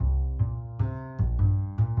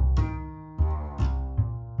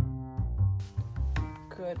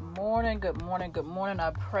Good morning, good morning, good morning.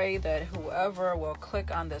 I pray that whoever will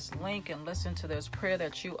click on this link and listen to this prayer,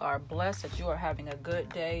 that you are blessed, that you are having a good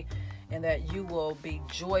day, and that you will be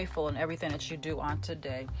joyful in everything that you do on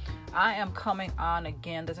today. I am coming on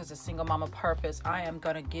again. This is a Single Mama Purpose. I am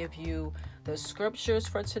going to give you the scriptures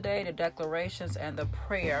for today, the declarations, and the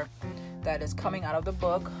prayer that is coming out of the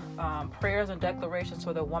book, Prayers and Declarations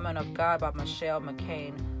for the Woman of God by Michelle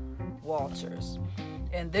McCain Walters.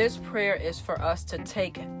 And this prayer is for us to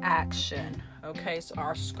take action. Okay, so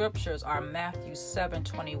our scriptures are Matthew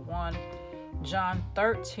 7:21, John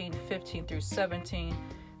 13:15 through 17,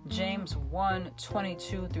 James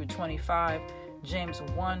 1:22 through 25, James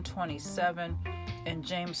 1:27, and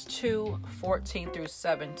James 2:14 through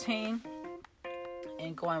 17.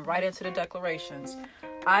 And going right into the declarations,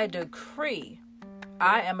 I decree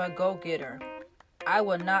I am a go-getter. I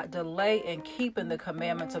will not delay in keeping the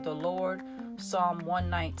commandments of the Lord. Psalm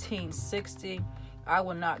 119:60. I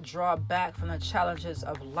will not draw back from the challenges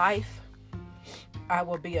of life. I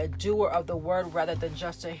will be a doer of the word rather than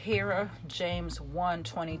just a hearer. James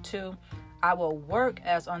 1:22. I will work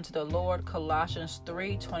as unto the Lord. Colossians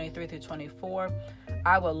 3:23 through 24.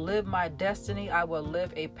 I will live my destiny. I will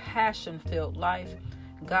live a passion-filled life.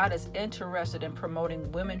 God is interested in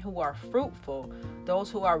promoting women who are fruitful,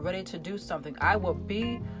 those who are ready to do something. I will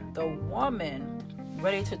be the woman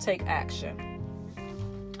ready to take action.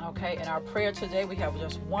 Okay, in our prayer today, we have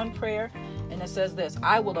just one prayer, and it says this: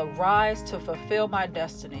 I will arise to fulfill my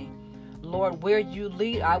destiny. Lord, where you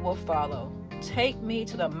lead, I will follow. Take me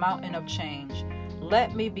to the mountain of change.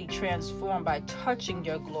 Let me be transformed by touching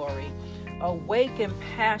your glory. Awaken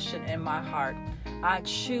passion in my heart. I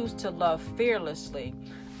choose to love fearlessly.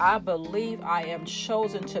 I believe I am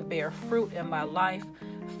chosen to bear fruit in my life.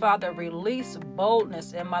 Father, release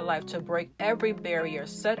boldness in my life to break every barrier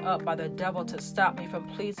set up by the devil to stop me from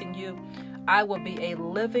pleasing you. I will be a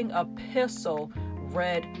living epistle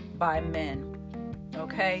read by men.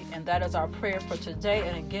 Okay, and that is our prayer for today.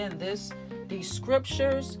 And again, these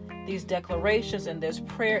scriptures, these declarations, and this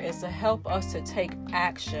prayer is to help us to take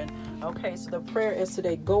action. Okay, so the prayer is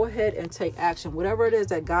today: go ahead and take action. Whatever it is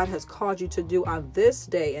that God has called you to do on this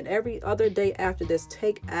day and every other day after this,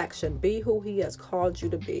 take action. Be who He has called you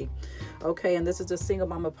to be. Okay, and this is the Single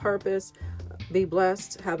Mama Purpose. Be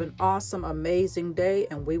blessed. Have an awesome, amazing day,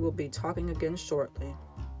 and we will be talking again shortly.